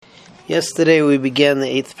Yesterday we began the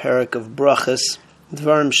 8th parak of Brachas,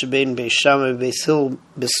 Dvarim Shebein Beis Shammai Beis Hillel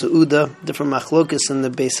B'Seuda, different machlokas in the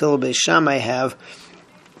Beis Hillel Beis Shammai have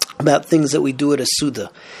about things that we do at a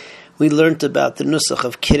Suda. We learned about the nusach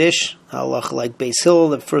of Kiddush, halach like Beis Hillel,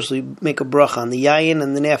 that first we make a bracha on the yayin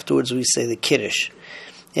and then afterwards we say the Kiddush.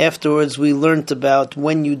 Afterwards we learned about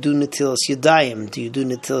when you do Netilas Yadayim. Do you do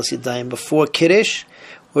Netilas Yadayim before Kiddush?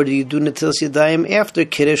 Or do you do Netilas Yadayim after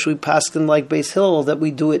Kiddush? We paskin like Beis Hillel that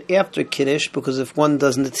we do it after Kiddush, because if one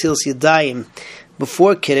does Netilas Yadayim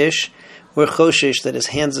before Kiddush, we're choshesh that his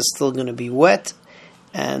hands are still going to be wet,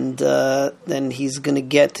 and then he's going to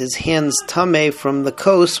get his hands tameh from the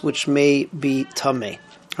kos, which may be tameh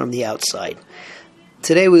from the outside.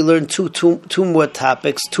 Today we learned two more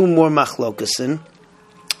topics, two more machlokasin.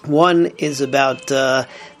 One is about the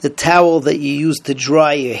towel that you use to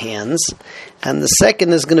dry your hands, and the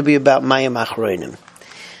second is going to be about Mayim Achronim.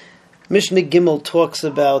 Mishnah Gimel talks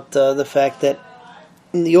about the fact that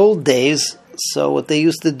in the old days, so what they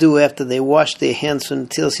used to do after they washed their hands from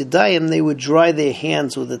Netilas Yadayim, they would dry their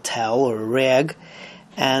hands with a towel or a rag,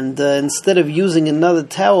 and instead of using another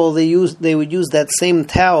towel, they would use that same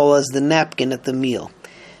towel as the napkin at the meal.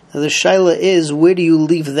 Now the shaila is, where do you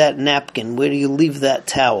leave that napkin? Where do you leave that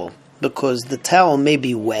towel? Because the towel may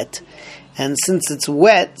be wet, and since it's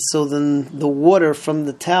wet, so then the water from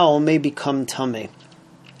the towel may become tameh.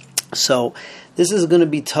 So this is going to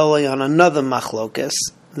be totally on another machlokas.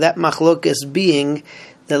 That machlokas being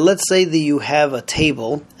that let's say that you have a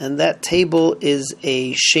table, and that table is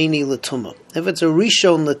a sheni l'tumah. If it's a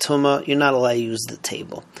rishon l'tumah, you're not allowed to use the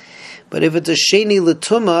table. But if it's a sheni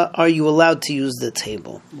l'tumah, are you allowed to use the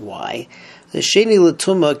table? Why? The sheni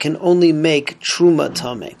l'tumah can only make truma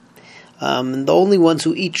tameh. The only ones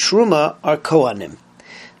who eat truma are kohanim.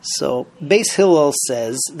 So Beis Hillel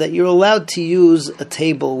says that you're allowed to use a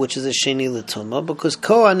table which is a sheni l'tumah, because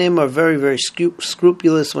kohanim are very, very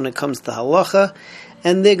scrupulous when it comes to halacha,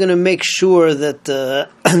 and they're going to make sure that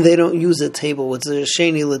they don't use a table which is a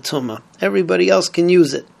sheni l'tumah. Everybody else can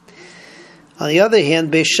use it. On the other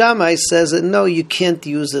hand, Beis Shammai says that no, you can't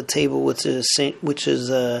use a table which is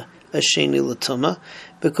a sheni l'tumah,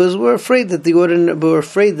 because we're afraid that the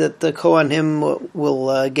Kohanim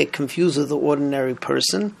will get confused with the ordinary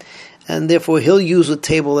person, and therefore he'll use a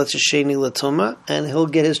table that's a sheni l'tumah, and he'll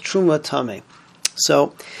get his truma tameh.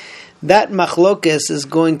 So that machlokes is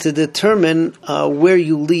going to determine where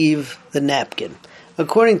you leave the napkin.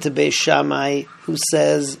 According to Beis Shammai, who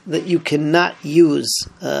says that you cannot use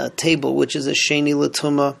a table which is a sheni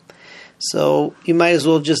l'tumah, so you might as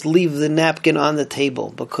well just leave the napkin on the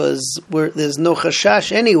table, because there's no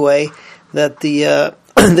chashash anyway that the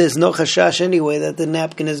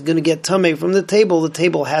napkin is going to get tameh from the table. The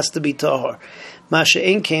table has to be tahor. Masha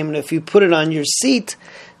ein came, and if you put it on your seat,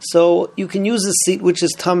 so you can use the seat which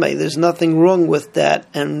is tameh. There's nothing wrong with that,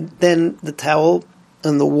 and then the towel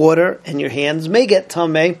and the water and your hands may get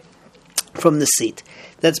tameh from the seat.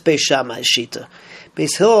 That's Beis Shammai's shita.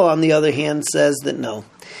 Beis Hillel, on the other hand, says that no,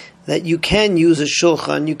 that you can use a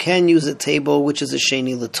shulchan, you can use a table which is a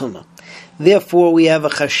sheni l'tumah. Therefore, we have a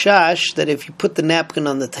chashash that if you put the napkin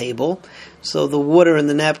on the table, so the water in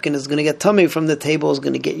the napkin is going to get tameh from the table, is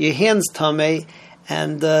going to get your hands tameh,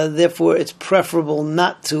 and therefore it's preferable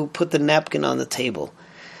not to put the napkin on the table.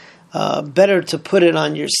 Better to put it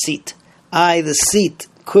on your seat. The seat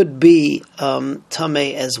could be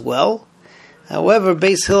tameh as well. However,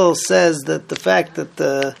 Beis Hillel says that the fact that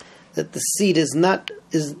the seat is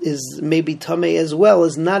maybe tameh as well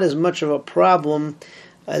is not as much of a problem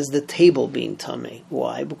as the table being tameh.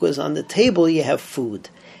 Why? Because on the table you have food,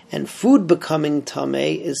 and food becoming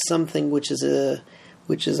tameh is something which is a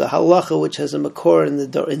halacha which has a makor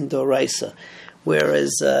in doraisa.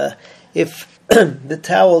 Whereas if the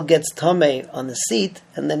towel gets tameh on the seat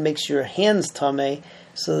and then makes your hands tameh,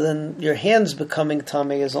 so then your hands becoming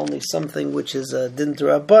tameh is only something which is a din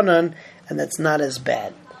d'Rabbanan, and that's not as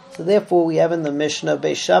bad. So therefore we have in the Mishnah,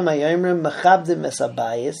 Beis Shammai Yomrim Mechabdim es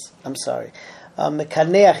habayis,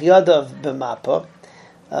 Mekaneach Yadav b'mapa,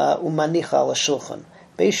 Umanicha al shulchan.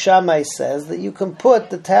 Beis Shammai says that you can put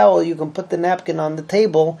the towel, you can put the napkin on the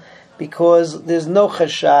table, because there's no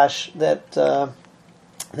chashash that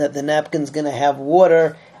the napkin's going to have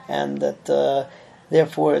water, and that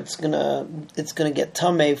therefore it's going to get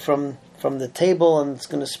tameh from the table, and it's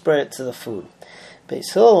going to spread it to the food.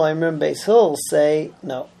 Beis Hillel, I remember Beis Hillel say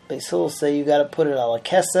no. Beis Hillel say you got to put it ala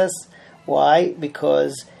keses. Why?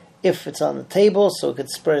 Because if it's on the table, so it could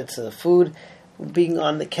spread it to the food. Being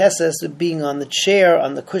on the keses, being on the chair,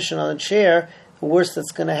 on the cushion on the chair, the worst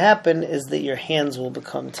that's going to happen is that your hands will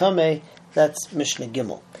become tameh. That's Mishnah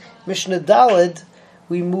Gimel. Mishnah Daled,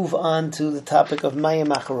 we move on to the topic of Mayim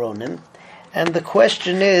Achronim. And the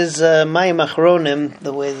question is, Mayim Achronim,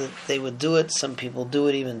 the way that they would do it, some people do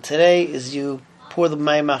it even today, is you pour the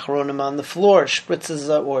Mayim Achronim on the floor, spritz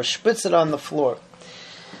it on the floor.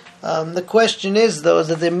 The question is, though, is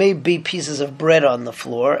that there may be pieces of bread on the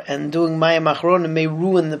floor, and doing Mayim Achronim may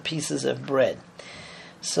ruin the pieces of bread.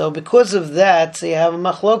 So because of that, you have a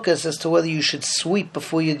machlokas as to whether you should sweep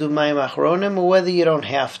before you do Mayim Achronim or whether you don't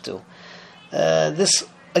have to. This,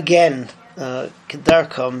 again,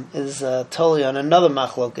 Kedarkam is totally on another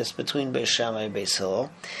machlokas between Beis Shammai and Beis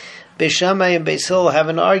Hillel. Beis Shammai and Beis Hillel have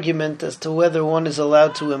an argument as to whether one is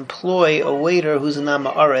allowed to employ a waiter who's an Am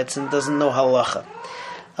Haaretz and doesn't know halacha.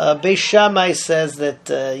 Beis Shammai says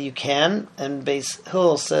that you can, and Beis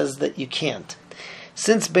Hillel says that you can't.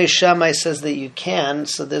 Since Beis Shammai says that you can,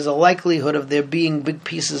 so there's a likelihood of there being big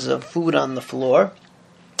pieces of food on the floor,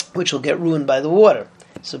 which will get ruined by the water.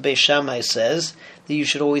 So Beis Shammai says that you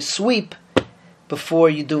should always sweep before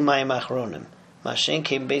you do Mayim Achronim. Mashen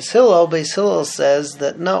came Beis Hillel says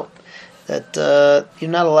that no, that you're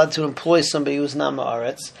not allowed to employ somebody who's Am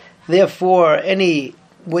Haaretz. Therefore, any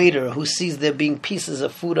waiter who sees there being pieces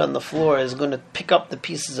of food on the floor is going to pick up the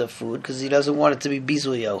pieces of food because he doesn't want it to be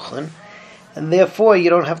Bizul Yochanan, and therefore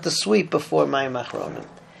you don't have to sweep before Mayim Achronim.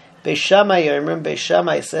 Beis Shammai, I remember Beis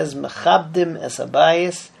Shammai says, Mechabdim es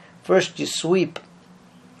habayis, first you sweep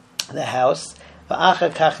the house, and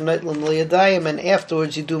afterwards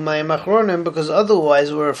you do Mayim Achronim, because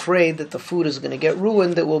otherwise we're afraid that the food is going to get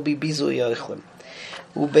ruined, that will be Bizul Yochanan.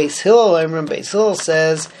 Beis Hillel, I remember Beis Hillel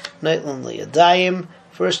says, Neitlan liyadayim,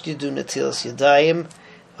 first you do Netilas Yadayim,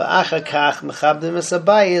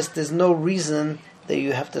 there's no reason that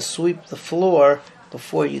you have to sweep the floor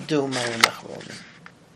before you do Mayim Achronim.